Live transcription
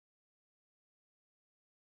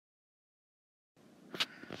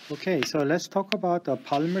Okay, so let's talk about the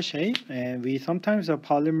polymer shape. And we sometimes a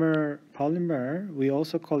polymer we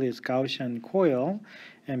also call it Gaussian coil,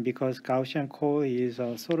 and because Gaussian coil is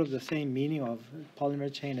sort of the same meaning of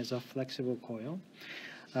polymer chain as a flexible coil.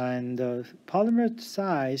 And the polymer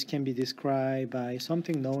size can be described by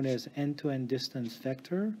something known as end-to-end distance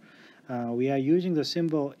vector. We are using the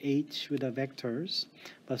symbol h with the vectors,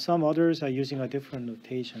 but some others are using a different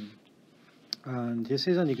notation. This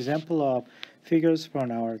is an example of figures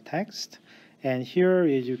from our text. And here,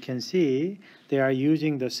 as you can see, they are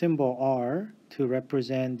using the symbol R to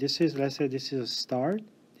represent, this is, let's say this is a start,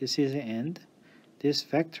 this is an end. This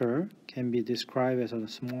vector can be described as a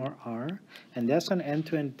small r, and that's an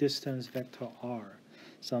end-to-end distance vector r.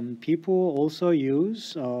 Some people also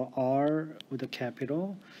use r with a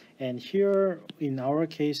capital, and here in our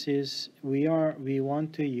cases we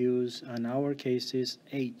want to use in our cases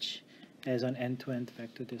h as an end-to-end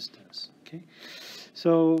vector distance. Okay,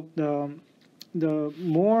 so the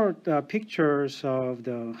more pictures of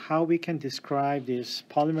the how we can describe this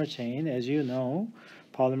polymer chain, as you know,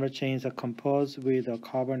 polymer chains are composed with a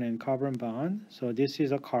carbon and carbon bond. So this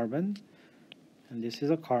is a carbon, and this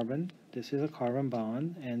is a carbon. This is a carbon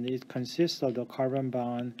bond, and it consists of the carbon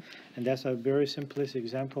bond, and that's a very simplest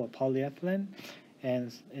example of polyethylene.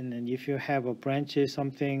 And then if you have a branches,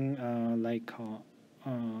 something like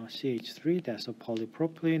CH3, that's a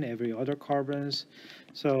polypropylene, every other carbons.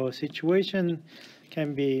 So situation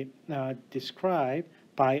can be described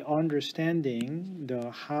by understanding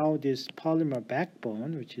how this polymer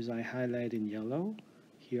backbone, which is I highlight in yellow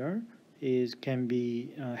here, can be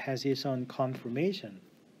has its own conformation.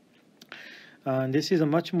 This is a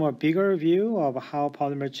much more bigger view of how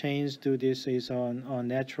polymer chains do this is on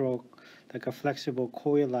natural, like a flexible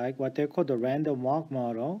coil-like, what they call the random walk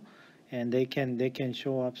model, and they can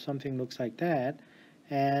show up something looks like that.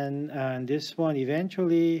 And this one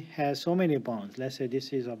eventually has so many bonds. Let's say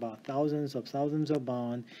this is about thousands of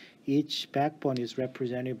bonds. Each backbone is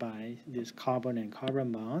represented by this carbon and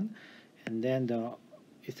carbon bond. And then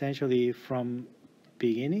essentially from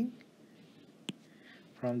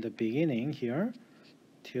the beginning here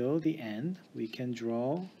till the end, we can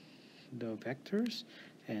draw the vectors,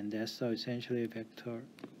 and that's essentially vector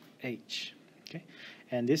H. Okay,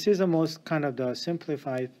 and this is the most kind of the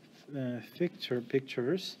simplified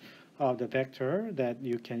pictures of the vector that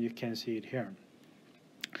you can see it here.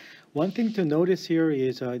 One thing to notice here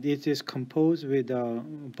is it is composed with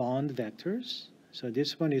bond vectors. So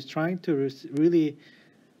this one is trying to really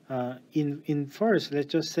in first, let's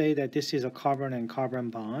just say that this is a carbon and carbon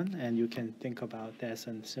bond, and you can think about that as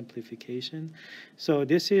a simplification. So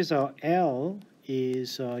this is L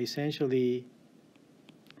is essentially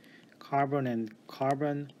carbon and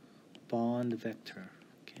carbon bond vector.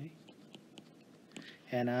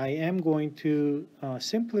 And I am going to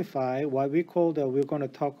simplify what we call we're going to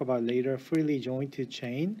talk about later, freely jointed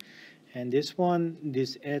chain. And this one,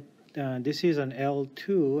 this is an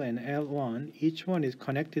L2 and L1. Each one is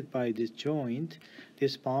connected by this joint,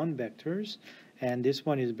 this bond vectors, and this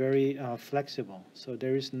one is very flexible. So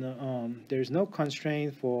there is no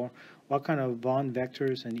constraint for what kind of bond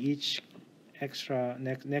vectors and each extra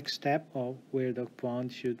next step of where the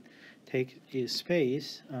bond should take its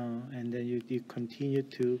space, and then you continue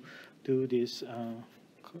to do this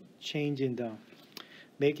change in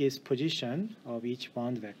make its position of each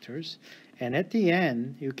bond vectors. And at the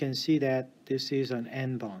end, you can see that this is an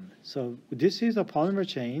N bond. So this is a polymer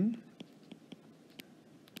chain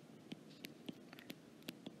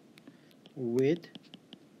with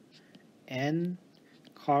N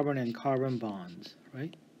carbon and carbon bonds,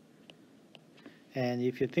 right? And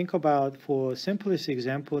if you think about, for simplest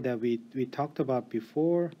example that we talked about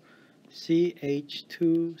before,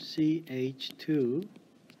 CH2, CH2,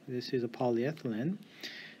 this is a polyethylene,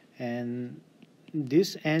 and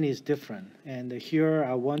this N is different. And here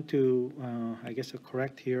I want to, I guess,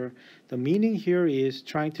 correct here. The meaning here is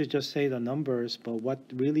trying to just say the numbers, but what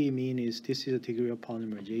really mean is this is a degree of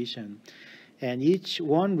polymerization. And each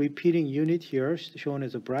one repeating unit here, shown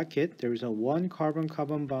as a bracket, there is a one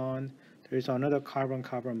carbon-carbon bond, there is another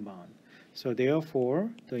carbon-carbon bond. So therefore,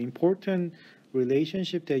 the important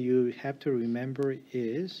relationship that you have to remember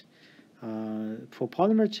is for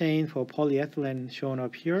polymer chain, for polyethylene shown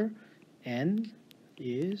up here, N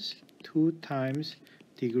is 2 times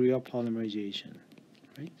degree of polymerization,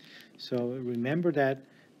 right? So remember that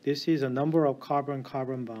this is a number of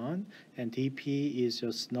carbon-carbon bond, and dP is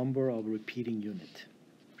just number of repeating unit.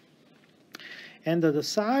 And the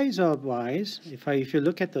size of wise, if you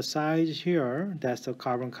look at the size here, that's the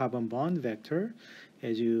carbon-carbon bond vector.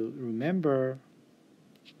 As you remember,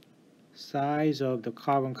 size of the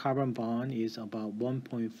carbon-carbon bond is about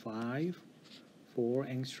 1.54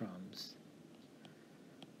 angstroms.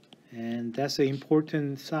 And that's an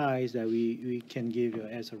important size that we can give you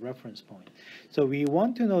as a reference point. So we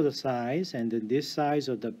want to know the size, and then this size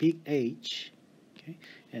of the big H, okay,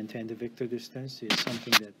 and then the vector distance is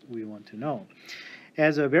something that we want to know.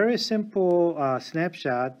 As a very simple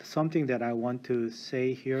snapshot, something that I want to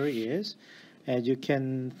say here is, as you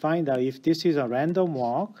can find out, if this is a random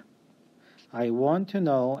walk, I want to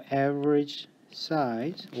know average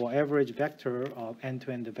size or average vector of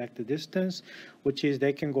end-to-end vector distance, which is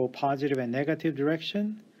they can go positive and negative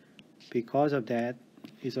direction. Because of that,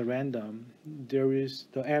 is a random. There is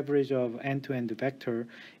the average of end-to-end vector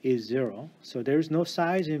is 0. So there is no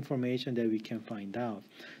size information that we can find out.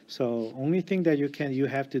 So only thing that you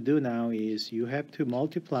have to do now is you have to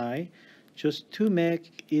multiply just to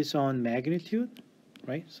make its own magnitude,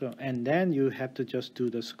 right? So and then you have to just do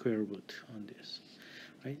the square root on this,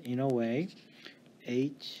 right? In a way,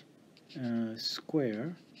 h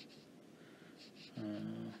square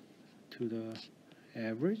to the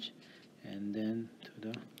average and then to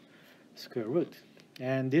the square root.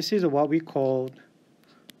 And this is what we call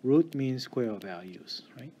root mean square values,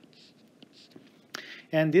 right?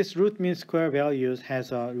 And this root mean square values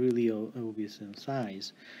has a really obvious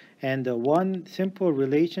size. And one simple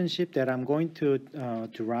relationship that I'm going to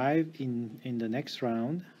derive in the next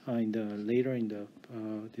round, later in the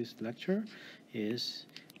this lecture, is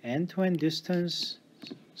end-to-end distance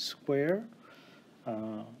square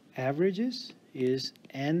averages is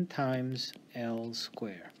n times L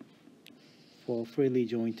square for freely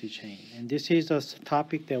jointed chain. And this is a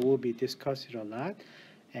topic that will be discussed a lot.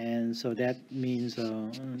 And so that means,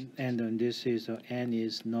 and then this is n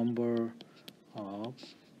is number of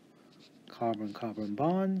carbon-carbon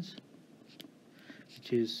bonds,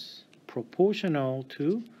 which is proportional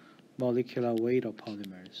to molecular weight of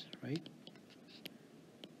polymers, right?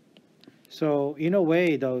 So in a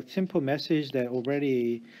way, the simple message that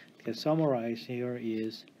already gets summarized here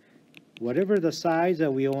is whatever the size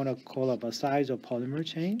that we want to call up a size of polymer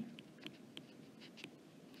chain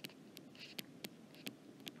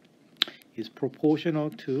is proportional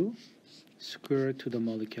to square root to the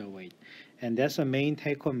molecular weight. And that's the main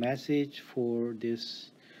take-home message for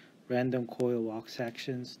this random coil walk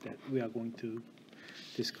sections that we are going to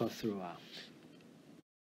discuss throughout.